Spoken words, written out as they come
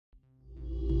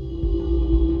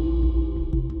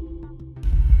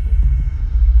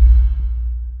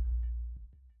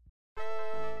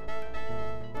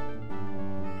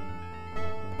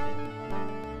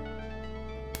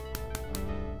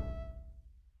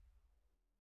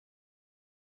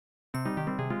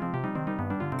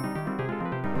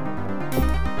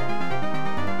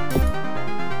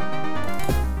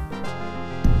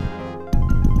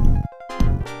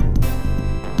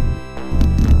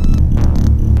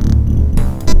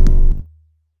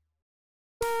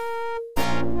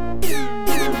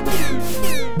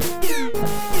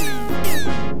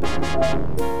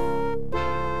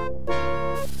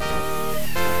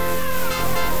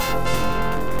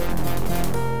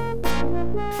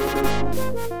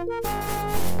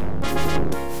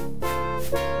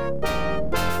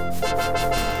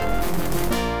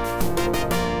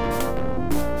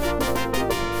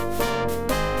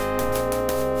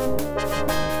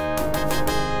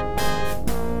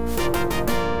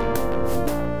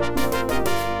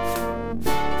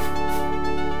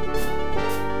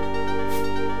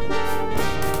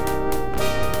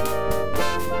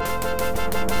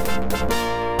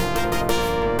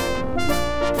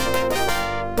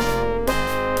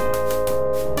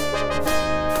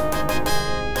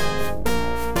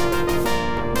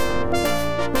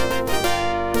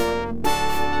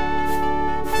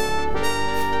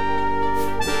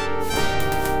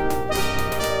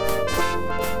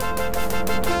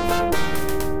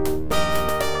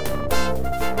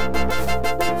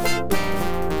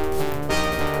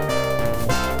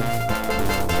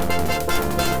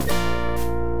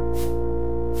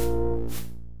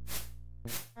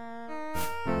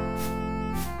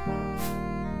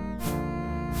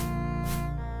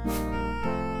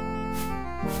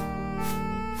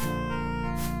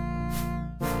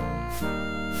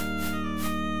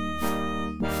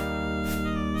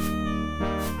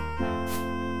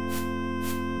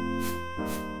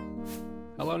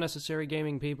Hello, Necessary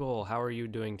Gaming people. How are you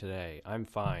doing today? I'm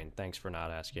fine, thanks for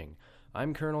not asking.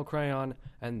 I'm Colonel Crayon,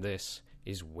 and this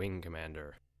is Wing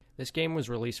Commander. This game was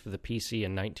released for the PC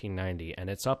in 1990, and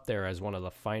it's up there as one of the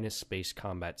finest space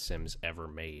combat sims ever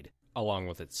made, along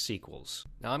with its sequels.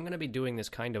 Now, I'm going to be doing this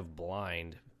kind of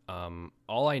blind.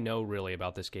 All I know really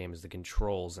about this game is the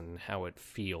controls and how it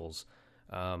feels,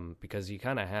 because you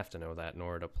kind of have to know that in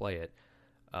order to play it,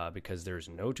 because there's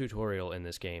no tutorial in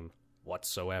this game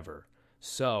whatsoever.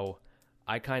 So,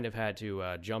 I kind of had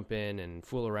to jump in and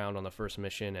fool around on the first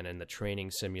mission and in the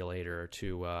training simulator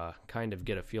to kind of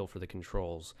get a feel for the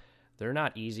controls. They're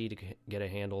not easy to get a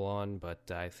handle on,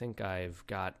 but I think I've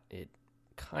got it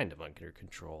kind of under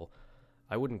control.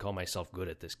 I wouldn't call myself good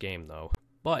at this game, though.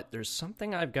 But there's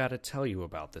something I've got to tell you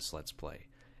about this Let's Play.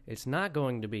 It's not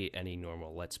going to be any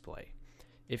normal Let's Play.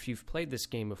 If you've played this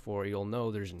game before, you'll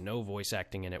know there's no voice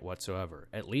acting in it whatsoever,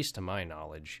 at least to my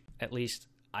knowledge. At least,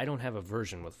 I don't have a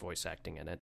version with voice acting in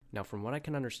it. Now, from what I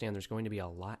can understand, there's going to be a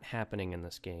lot happening in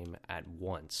this game at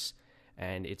once,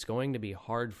 and it's going to be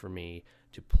hard for me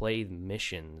to play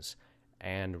missions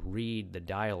and read the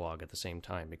dialogue at the same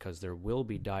time, because there will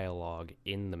be dialogue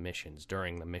in the missions,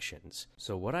 during the missions.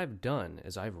 So what I've done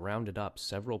is I've rounded up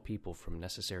several people from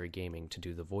Necessary Gaming to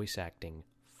do the voice acting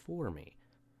for me.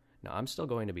 Now, I'm still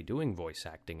going to be doing voice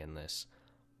acting in this,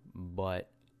 but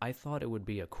I thought it would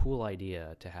be a cool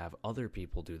idea to have other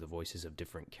people do the voices of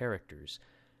different characters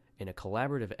in a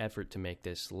collaborative effort to make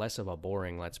this less of a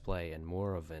boring Let's Play and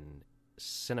more of an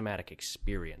cinematic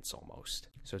experience almost.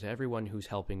 So to everyone who's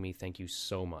helping me, thank you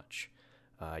so much.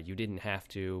 You didn't have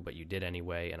to, but you did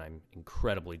anyway, and I'm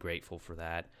incredibly grateful for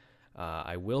that.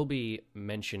 I will be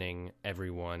mentioning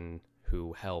everyone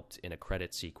who helped in a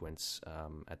credit sequence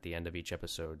at the end of each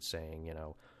episode, saying, you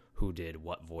know, who did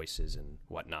what voices and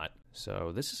whatnot.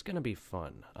 So this is going to be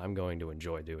fun. I'm going to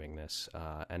enjoy doing this.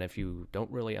 And if you don't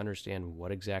really understand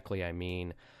what exactly I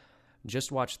mean,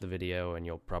 just watch the video and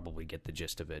you'll probably get the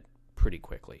gist of it pretty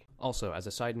quickly. Also, as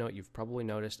a side note, you've probably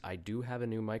noticed I do have a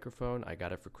new microphone. I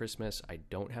got it for Christmas. I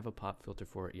don't have a pop filter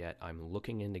for it yet. I'm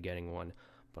looking into getting one,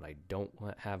 but I don't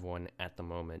have one at the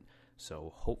moment.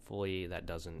 So hopefully that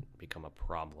doesn't become a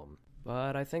problem.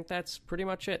 But I think that's pretty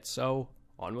much it. So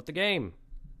on with the game.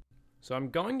 So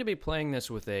I'm going to be playing this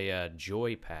with a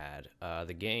joypad.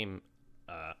 The game,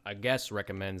 I guess,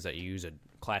 recommends that you use a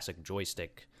classic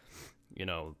joystick. You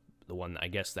know, the one, I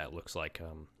guess, that looks like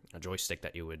a joystick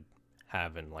that you would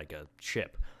have in, like, a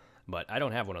chip. But I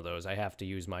don't have one of those. I have to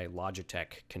use my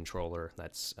Logitech controller.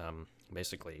 That's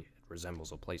basically, it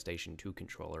resembles a PlayStation 2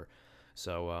 controller.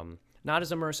 So, not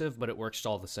as immersive, but it works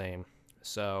all the same.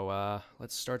 So,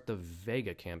 let's start the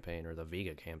Vega campaign, or the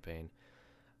Vega campaign.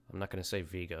 I'm not going to say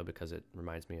Vega because it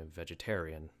reminds me of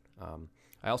vegetarian.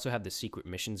 I also have the Secret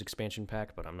Missions expansion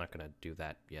pack, but I'm not going to do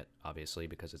that yet, obviously,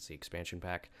 because it's the expansion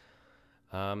pack.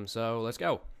 So, let's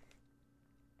go.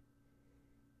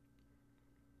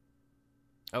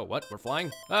 Oh, what? We're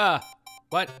flying? Ah!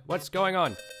 What? What's going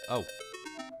on? Oh.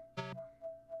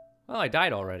 Well, I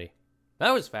died already.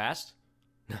 That was fast.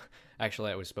 Actually,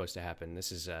 that was supposed to happen.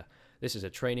 This is a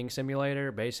training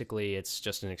simulator. Basically, it's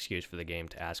just an excuse for the game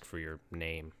to ask for your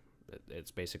name.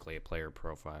 It's basically a player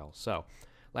profile. So,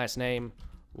 last name,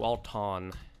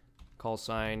 Walton. Call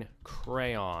sign,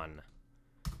 Crayon.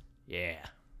 Yeah.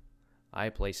 I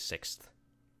place 6th.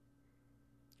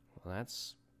 Well,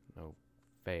 that's no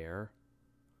fair.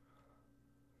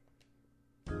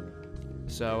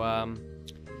 So,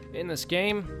 in this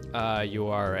game, you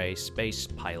are a space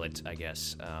pilot, I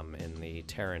guess, in the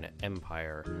Terran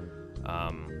Empire,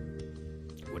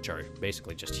 which are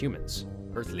basically just humans,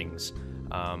 Earthlings,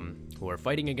 who are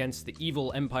fighting against the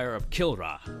evil empire of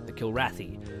Kilra, the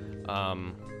Kilrathi.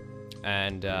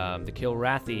 The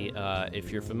Kilrathi,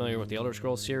 if you're familiar with the Elder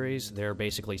Scrolls series, they're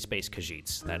basically space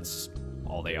Khajiits. That's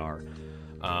all they are.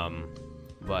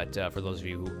 But for those of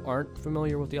you who aren't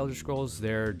familiar with the Elder Scrolls,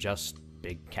 they're just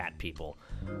big cat people.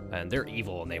 And they're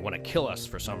evil, and they want to kill us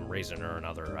for some reason or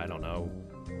another. I don't know.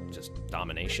 Just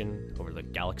domination over the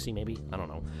galaxy, maybe? I don't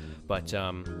know. But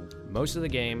most of the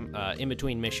game, in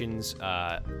between missions,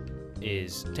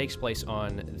 takes place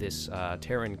on this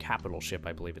Terran capital ship,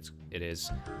 I believe it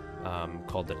is,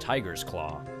 called the Tiger's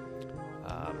Claw.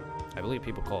 I believe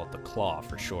people call it the Claw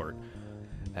for short.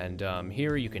 And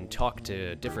here you can talk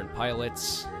to different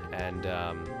pilots and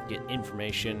get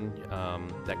information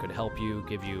that could help you,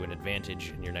 give you an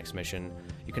advantage in your next mission.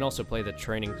 You can also play with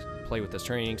this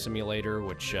training simulator,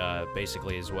 which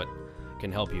basically is what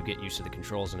can help you get used to the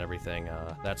controls and everything.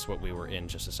 That's what we were in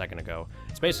just a second ago.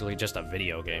 It's basically just a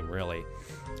video game, really.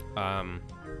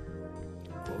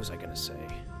 What was I gonna say?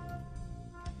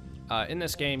 In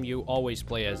this game, you always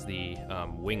play as the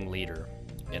wing leader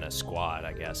in a squad,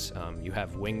 I guess. You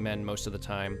have wingmen most of the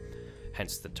time,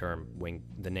 hence the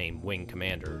name Wing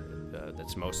Commander.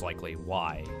 That's most likely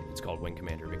why it's called Wing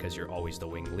Commander, because you're always the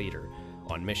wing leader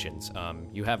on missions.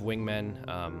 You have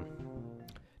wingmen,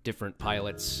 different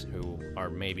pilots who are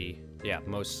maybe,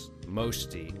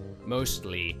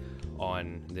 mostly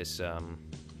on this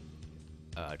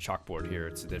chalkboard here.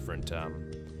 It's different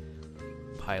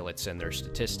pilots and their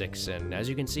statistics, and as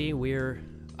you can see,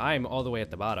 I'm all the way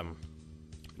at the bottom.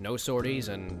 No sorties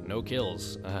and no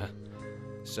kills.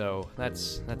 So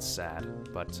that's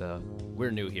sad, but we're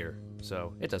new here,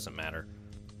 so it doesn't matter.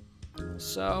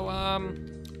 So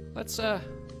let's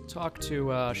talk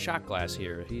to Shot Glass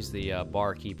here. He's the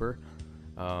barkeeper.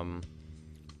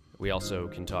 We also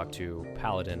can talk to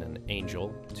Paladin and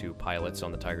Angel, two pilots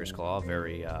on the Tiger's Claw,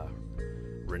 very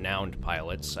renowned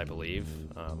pilots, I believe.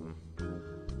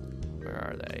 Where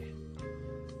are they?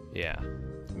 Yeah,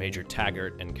 Major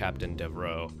Taggart and Captain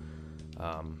Devereaux.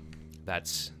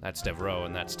 That's Devereaux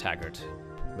and that's Taggart.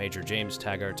 Major James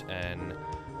Taggart and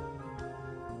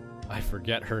I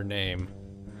forget her name.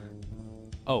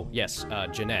 Oh yes,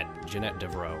 Jeanette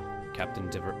Devereaux,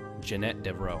 Jeanette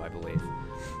Devereaux, I believe.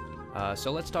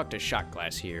 So let's talk to Shot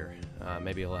Glass here.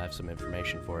 Maybe he'll have some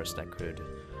information for us that could,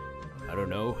 I don't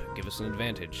know, give us an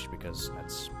advantage, because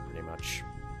that's pretty much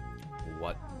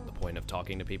what the point of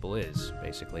talking to people is,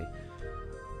 basically.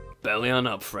 Belly on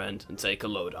up, friend, and take a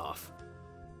load off.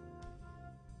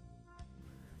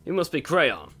 You must be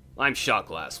Crayon. I'm Shot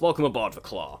Glass. Welcome aboard the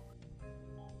Claw.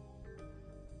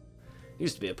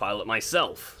 Used to be a pilot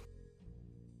myself,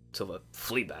 till the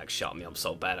flea bag shot me up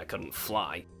so bad I couldn't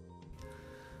fly.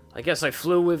 I guess I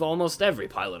flew with almost every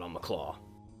pilot on the Claw.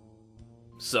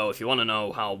 So if you want to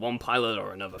know how one pilot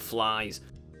or another flies,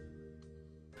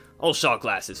 old Shot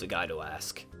Glass is the guy to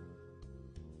ask.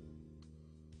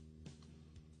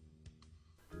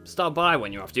 Stop by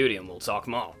when you're off duty and we'll talk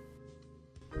more.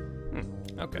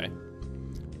 Okay.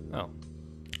 Well,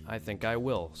 I think I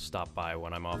will stop by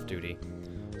when I'm off duty.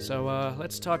 So,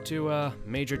 let's talk to,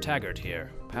 Major Taggart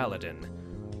here, Paladin.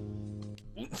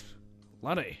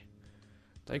 Laddie,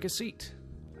 take a seat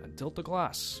and tilt the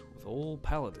glass with old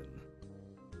Paladin.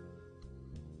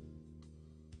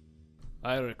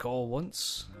 I recall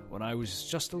once, when I was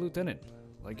just a lieutenant,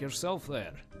 like yourself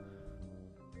there.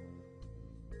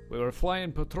 We were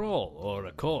flying Patrol, or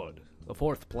Accord, the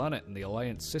fourth planet in the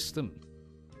Alliance system.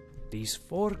 These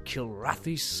 4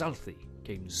 Kilrathi Southie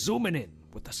came zooming in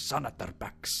with the sun at their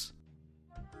backs.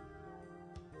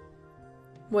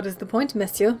 What is the point,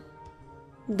 monsieur?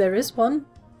 There is one.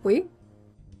 Oui?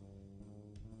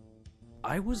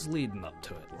 I was leading up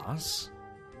to it, lass.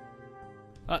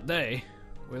 That day,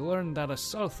 we learned that a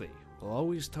Southie will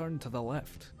always turn to the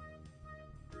left.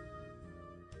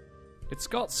 It's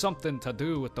got something to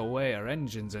do with the way our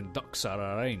engines and ducts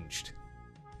are arranged.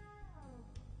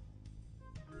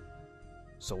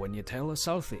 So when you tell a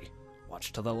Southie,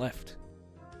 watch to the left.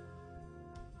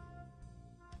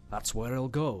 That's where he'll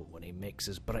go when he makes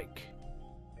his break.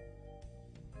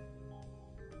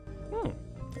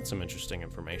 That's some interesting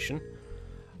information.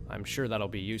 I'm sure that'll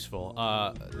be useful.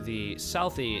 The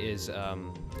Southie is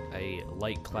a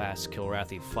light class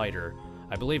Kilrathi fighter.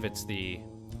 I believe it's the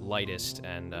lightest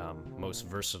and most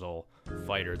versatile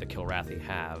fighter the Kilrathi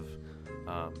have.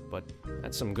 But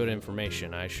that's some good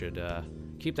information. I should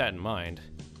keep that in mind.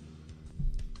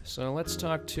 So let's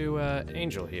talk to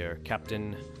Angel here,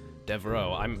 Captain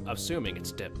Devereaux. I'm assuming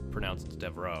it's pronounced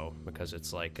Devereaux because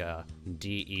it's like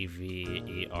Devereaux.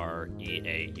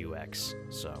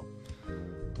 So.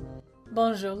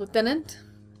 Bonjour, Lieutenant.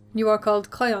 You are called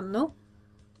Crayon, no?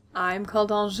 I'm called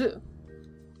Anjou.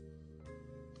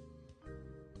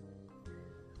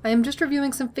 I am just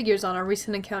reviewing some figures on our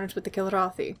recent encounters with the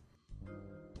Kilrathi.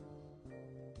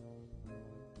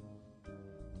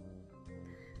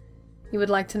 You would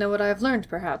like to know what I have learned,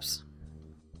 perhaps?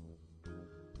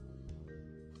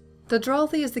 The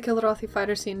Dralthi is the Kilrathi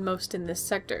fighter seen most in this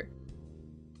sector.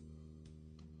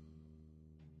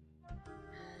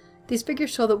 These figures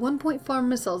show that 1.4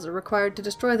 missiles are required to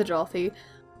destroy the Dralthi,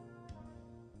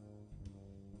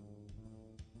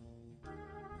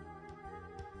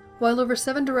 while over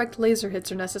 7 direct laser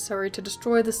hits are necessary to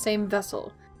destroy the same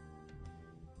vessel.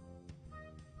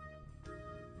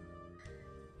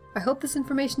 I hope this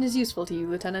information is useful to you,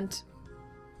 Lieutenant.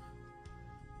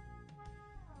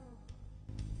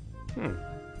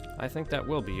 I think that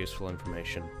will be useful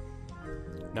information.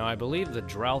 Now, I believe the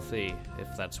Dralthi,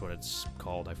 if that's what it's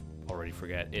called, I already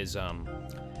forget, is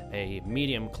a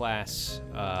medium-class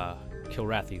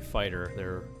Kilrathi fighter.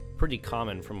 They're pretty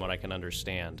common from what I can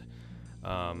understand.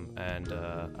 and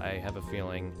I have a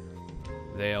feeling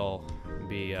they'll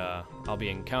be, I'll be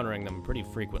encountering them pretty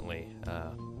frequently,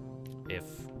 if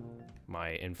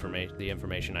the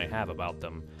information I have about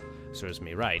them serves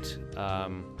me right.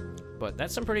 But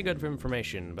that's some pretty good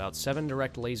information. About 7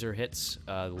 direct laser hits.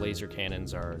 The laser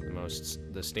cannons are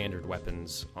the standard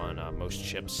weapons on most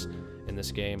ships in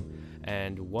this game.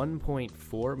 And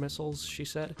 1.4 missiles, she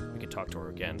said. We could talk to her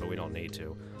again, but we don't need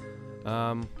to.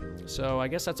 So I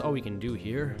guess that's all we can do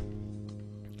here.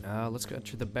 Let's go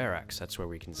to the barracks. That's where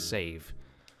we can save.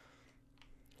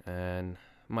 And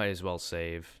might as well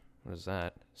save. What is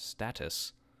that?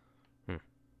 Status.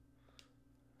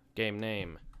 Game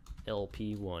name.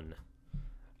 LP1.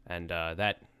 And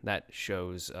that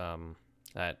shows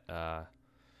that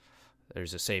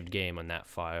there's a saved game on that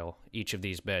file. Each of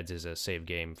these beds is a saved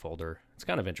game folder. It's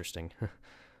kind of interesting.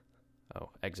 Oh,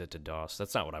 exit to DOS.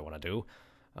 That's not what I want to do.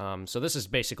 So this is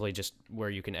basically just where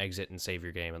you can exit and save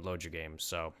your game and load your game.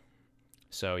 So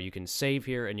you can save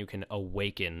here and you can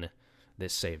awaken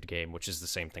this saved game, which is the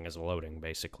same thing as loading,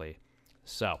 basically.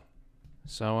 So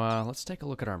let's take a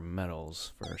look at our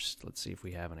medals first. Let's see if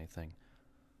we have anything.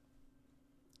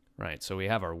 Right, so we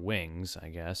have our wings, I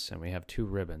guess, and we have 2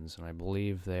 ribbons, and I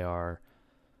believe they are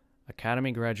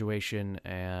Academy Graduation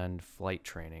and Flight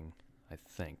Training, I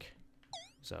think.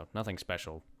 So, nothing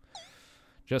special.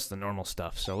 Just the normal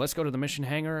stuff. So let's go to the mission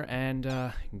hangar and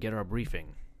get our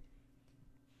briefing.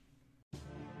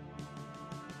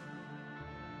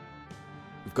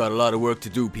 We've got a lot of work to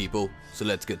do, people, so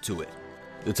let's get to it.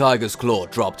 The Tiger's Claw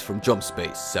dropped from jump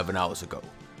space 7 hours ago,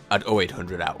 at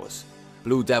 0800 hours.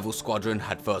 Blue Devil Squadron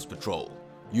had first patrol.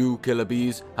 You, Killer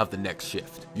Bees, have the next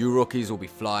shift. You rookies will be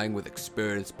flying with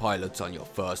experienced pilots on your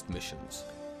first missions.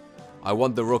 I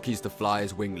want the rookies to fly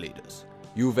as wing leaders.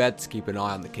 You vets keep an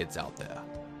eye on the kids out there.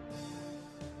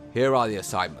 Here are the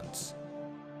assignments.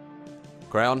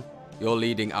 Crayon, you're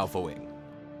leading Alpha Wing.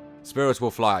 Spirit will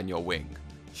fly on your wing.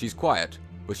 She's quiet,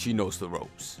 but she knows the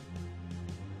ropes.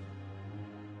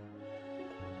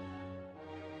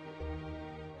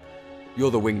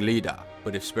 You're the wing leader,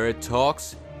 but if Spirit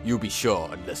talks, you be sure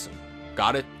and listen.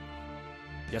 Got it?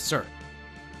 Yes, sir.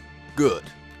 Good.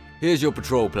 Here's your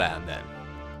patrol plan then.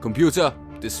 Computer,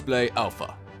 display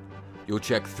Alpha. You'll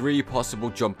check 3 possible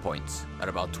jump points at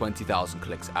about 20,000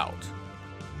 clicks out.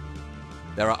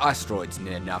 There are asteroids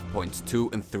near nav points 2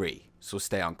 and 3, so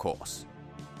stay on course.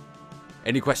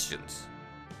 Any questions?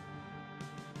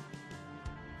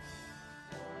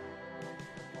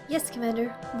 Yes, Commander.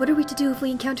 What are we to do if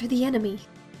we encounter the enemy?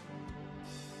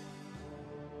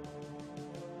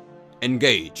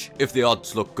 Engage, if the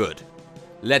odds look good.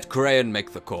 Let Crayon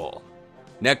make the call.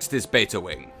 Next is Beta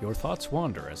Wing. Your thoughts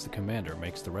wander as the commander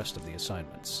makes the rest of the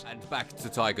assignments. And back to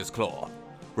Tiger's Claw.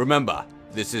 Remember,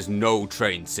 this is no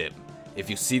train sim. If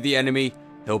you see the enemy,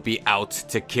 he'll be out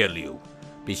to kill you.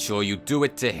 Be sure you do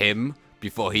it to him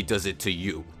before he does it to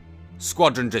you.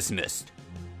 Squadron dismissed.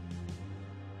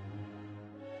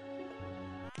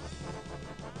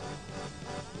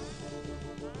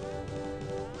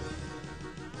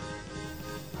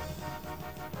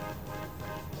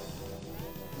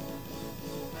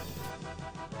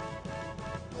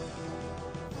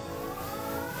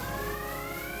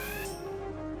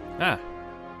 Ah,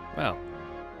 well,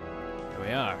 here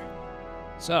we are.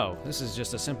 So, this is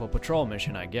just a simple patrol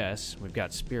mission, I guess. We've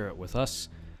got Spirit with us.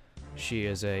 She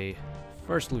is a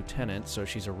first lieutenant, so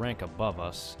she's a rank above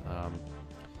us.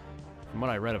 From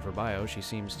what I read of her bio, she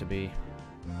seems to be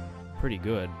pretty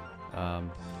good.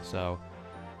 So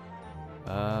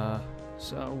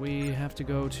we have to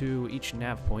go to each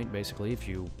nav point, basically, if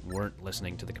you weren't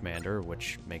listening to the commander,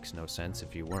 which makes no sense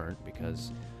if you weren't,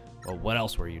 because, well, what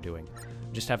else were you doing?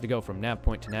 Just have to go from nav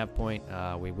point to nav point.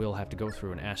 We will have to go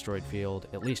through an asteroid field,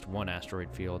 at least one asteroid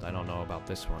field. I don't know about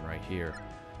this one right here.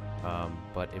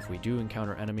 But if we do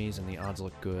encounter enemies and the odds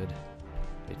look good,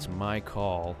 it's my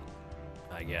call,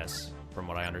 I guess. From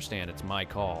what I understand, it's my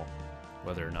call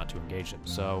whether or not to engage them.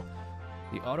 So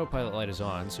the autopilot light is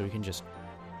on, so we can just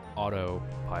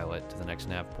autopilot to the next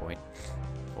nav point,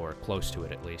 or close to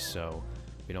it at least, so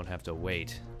we don't have to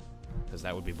wait, because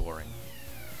that would be boring.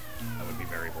 That would be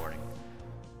very boring.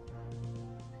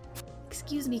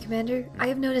 Excuse me, Commander. I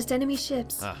have noticed enemy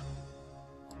ships. Ah,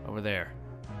 over there.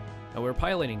 Now, we're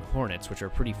piloting Hornets, which are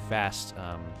pretty fast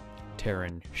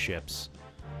Terran ships.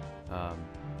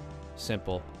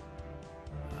 Simple.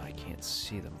 I can't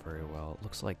see them very well. It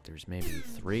looks like there's maybe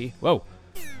 3. Whoa!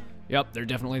 Yep, they're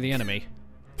definitely the enemy.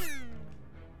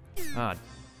 Ah,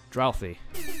 Drouthy.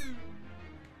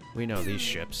 We know these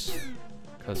ships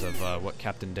because of what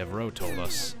Captain Devereaux told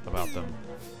us about them.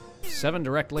 7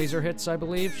 direct laser hits, I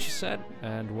believe, she said,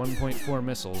 and 1.4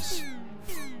 missiles.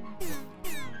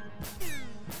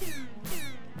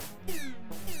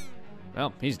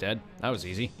 Well, he's dead. That was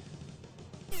easy.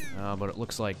 But it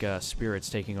looks like Spirit's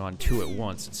taking on two at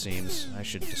once, it seems. I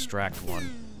should distract one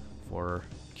for her,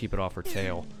 keep it off her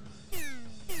tail.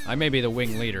 I may be the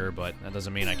wing leader, but that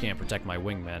doesn't mean I can't protect my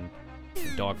wingmen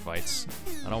in dogfights.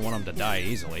 I don't want them to die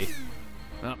easily.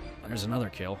 Oh, there's another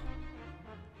kill.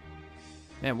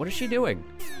 Man, what is she doing?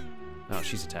 Oh,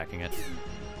 she's attacking it.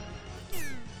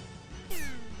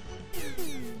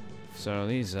 So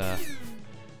these,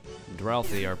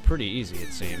 Dralthi are pretty easy,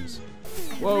 it seems.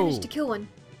 I managed to kill one.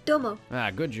 Domo.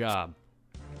 Ah, good job.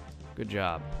 Good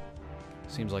job.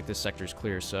 Seems like this sector's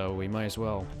clear, so we might as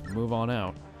well move on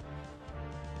out.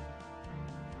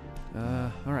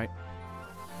 Alright.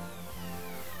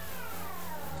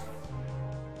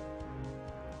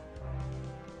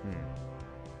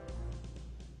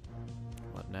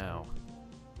 What now?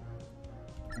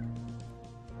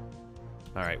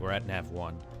 Alright, we're at Nav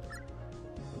 1.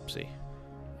 Oopsie.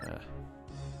 There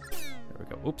we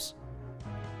go. Oops.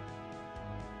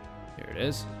 Here it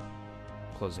is.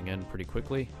 Closing in pretty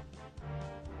quickly.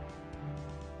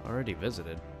 Already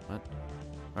visited. What?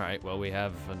 Alright, well we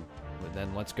have...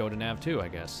 then let's go to Nav 2, I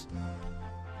guess.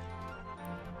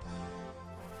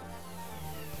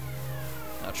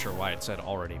 Not sure why it said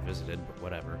already visited, but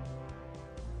whatever.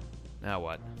 Now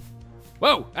what?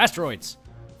 Whoa! Asteroids!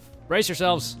 Brace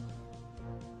yourselves!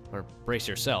 Or brace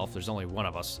yourself, there's only one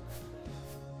of us.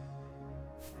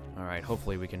 Alright,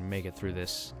 hopefully we can make it through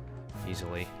this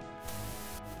easily.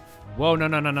 Whoa, no,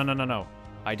 no, no, no, no, no, no.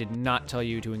 I did not tell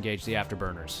you to engage the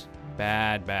afterburners.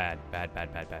 Bad, bad, bad,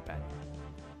 bad, bad, bad, bad.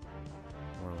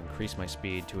 I want to increase my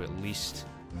speed to at least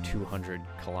 200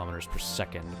 kilometers per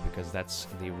second because that's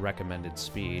the recommended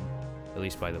speed, at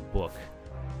least by the book,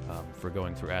 for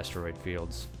going through asteroid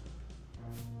fields.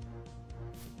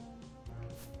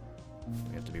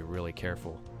 We have to be really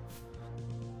careful.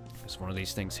 Because one of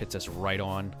these things hits us right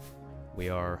on, we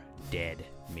are dead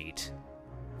meat.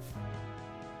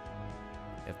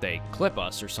 If they clip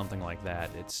us or something like that,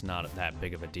 it's not that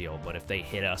big of a deal. But if they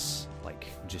hit us, like,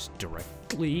 just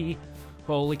directly,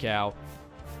 holy cow.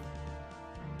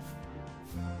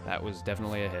 That was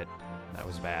definitely a hit. That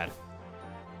was bad.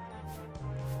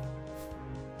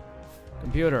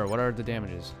 Computer, what are the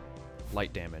damages?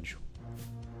 Light damage.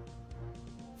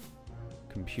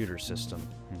 Computer system.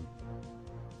 Are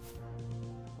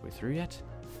we through yet?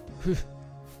 Alright,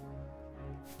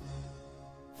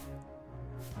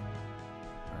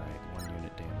 1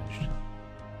 unit damaged.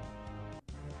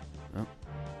 Oh.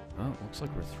 Well, looks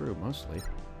like we're through, mostly.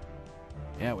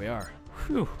 Yeah, we are.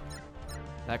 Whew.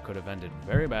 That could have ended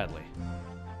very badly.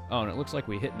 Oh, and it looks like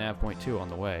we hit nav point 2 on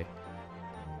the way.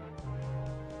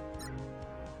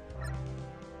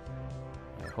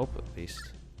 I hope at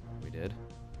least we did.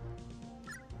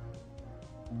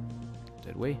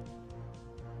 Did we?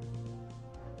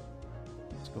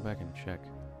 Let's go back and check.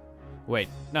 Wait,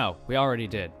 no, we already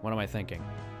did. What am I thinking?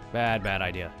 Bad, bad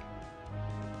idea.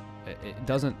 It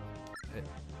doesn't...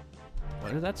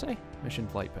 what did that say? Mission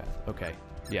flight path. Okay,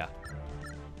 yeah.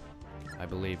 I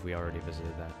believe we already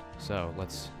visited that. So,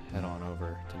 let's head on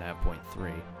over to nav point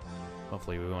 3.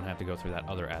 Hopefully we won't have to go through that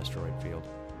other asteroid field.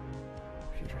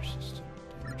 Computer system,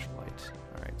 damage light.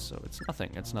 Alright, so it's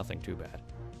nothing too bad.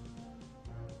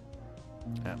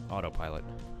 Autopilot.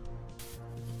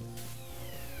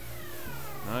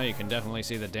 Oh, you can definitely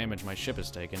see the damage my ship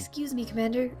has taken. Excuse me,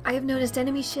 Commander. I have noticed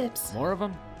enemy ships. More of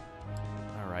them?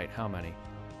 Alright, how many?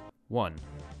 1.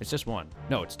 It's just 1.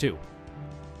 No, it's 2.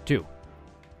 2.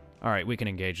 Alright, we can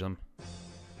engage them.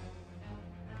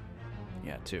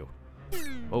 Yeah, 2.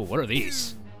 Oh, what are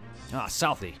these? Ah,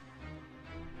 Southie.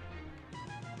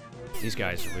 These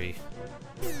guys will be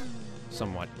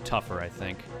somewhat tougher, I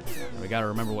think. And we gotta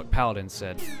remember what Paladin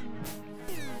said.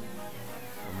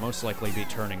 We'll most likely be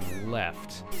turning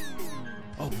left.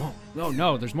 Oh,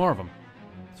 no, there's more of them.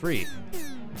 3.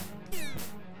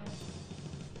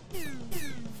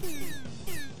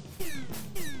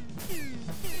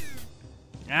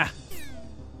 Ah!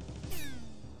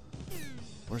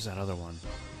 Where's that other one?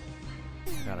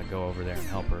 I gotta go over there and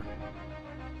help her.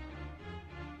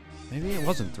 Maybe it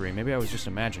wasn't 3. Maybe I was just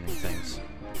imagining things.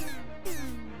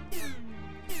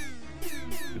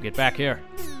 You get back here.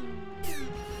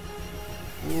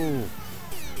 Ooh.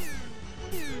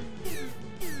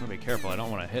 I'm gonna be careful. I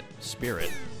don't want to hit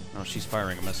Spirit. Oh, she's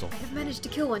firing a missile. I have managed to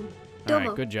kill one. Domo.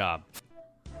 Alright, good job.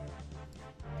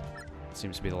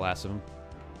 Seems to be the last of them.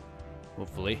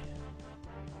 Hopefully.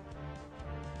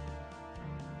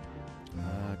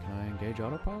 Can I engage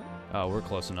autopilot? Oh, we're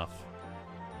close enough.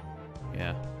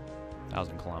 Yeah.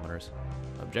 1,000 kilometers.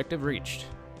 Objective reached.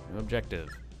 New objective.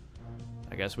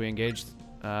 I guess we engaged,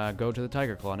 go to the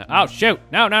Tiger Claw now. Oh, shoot!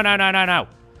 No!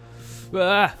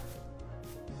 Ah!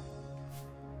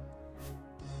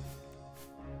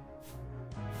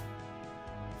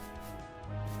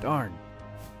 Darn.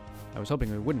 I was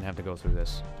hoping we wouldn't have to go through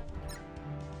this.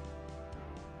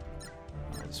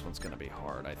 Oh, this one's gonna be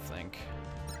hard, I think.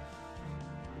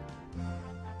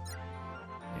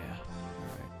 Yeah,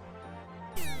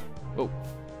 alright. Oh,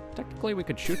 technically we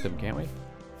could shoot them, can't we?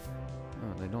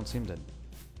 Oh, they don't seem to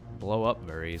blow up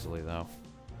very easily, though.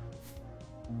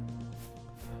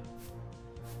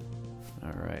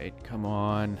 Alright, come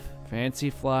on. Fancy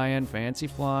flying, fancy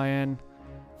flying.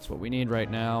 That's what we need right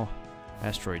now.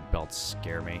 Asteroid belts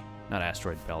scare me. Not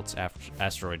asteroid belts,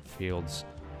 asteroid fields.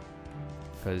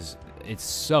 Because it's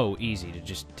so easy to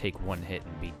just take one hit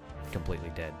and be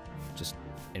completely dead. Just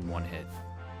in one hit.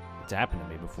 It's happened to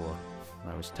me before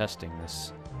when I was testing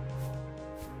this.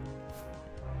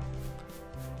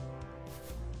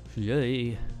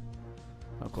 Yay.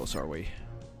 How close are we?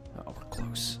 Oh, we're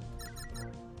close.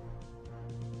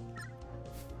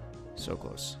 So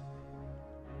close.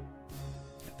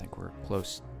 I think we're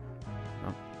close.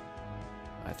 Oh.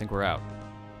 I think we're out.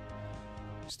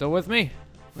 Still with me?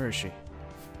 Where is she?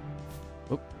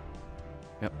 Oop.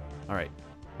 Yep. Alright.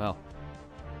 Well.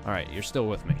 Alright, you're still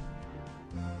with me.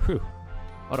 Whew.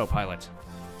 Autopilot.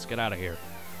 Let's get out of here.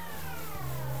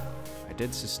 I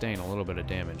did sustain a little bit of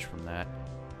damage from that.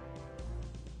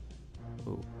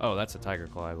 Ooh. Oh, that's a tiger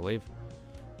claw, I believe.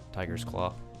 Tiger's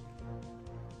claw.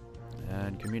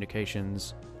 And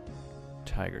communications.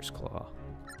 Tiger's claw.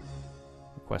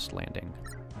 Request landing.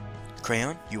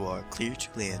 Crayon, you are clear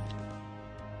to land.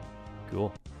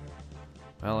 Cool.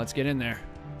 Well, let's get in there.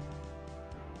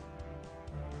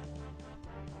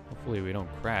 Hopefully we don't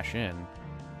crash in.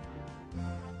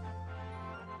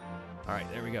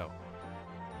 Alright, there we go.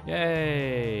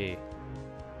 Yay!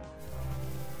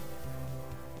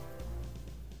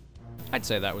 I'd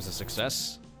say that was a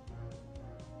success.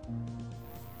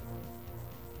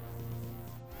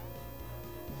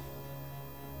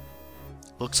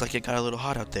 Looks like it got a little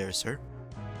hot out there, sir.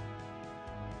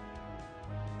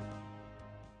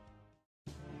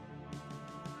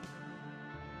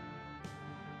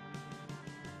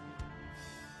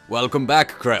 Welcome back,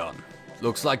 Crayon.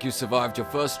 Looks like you survived your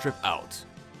first trip out.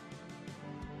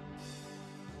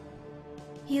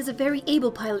 He is a very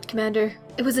able pilot, Commander.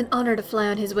 It was an honor to fly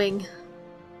on his wing.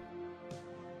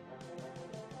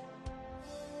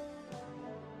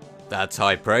 That's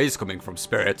high praise coming from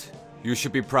Spirit. You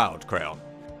should be proud, Crayon.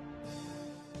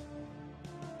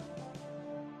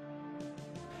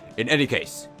 In any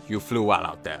case, you flew well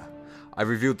out there. I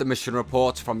reviewed the mission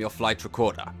report from your flight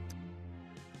recorder.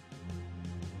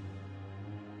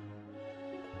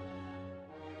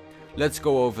 Let's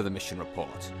go over the mission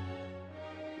report.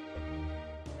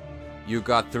 You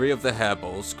got 3 of the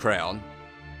hairballs, Crayon.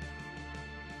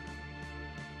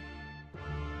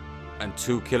 And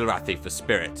 2 Kilrathi for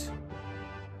Spirit.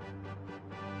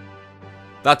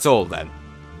 That's all then.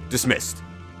 Dismissed.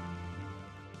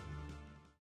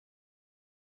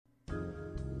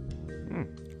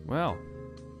 Well,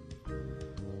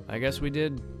 I guess we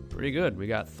did pretty good. We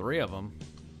got 3 of them.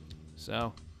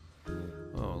 So,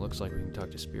 oh, looks like we can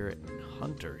talk to Spirit and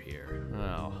Hunter here.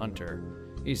 Oh, Hunter.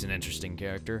 He's an interesting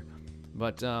character.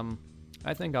 But,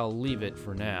 I think I'll leave it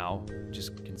for now,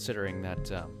 just considering that,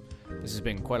 this has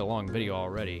been quite a long video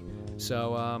already.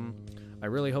 So, I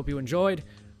really hope you enjoyed.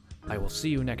 I will see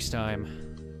you next time.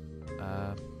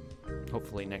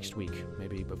 Hopefully next week.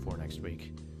 Maybe before next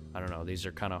week. I don't know. These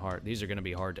are kind of hard. These are going to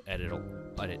be hard to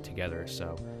edit together.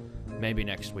 So maybe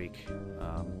next week.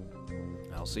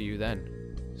 I'll see you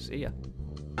then. See ya.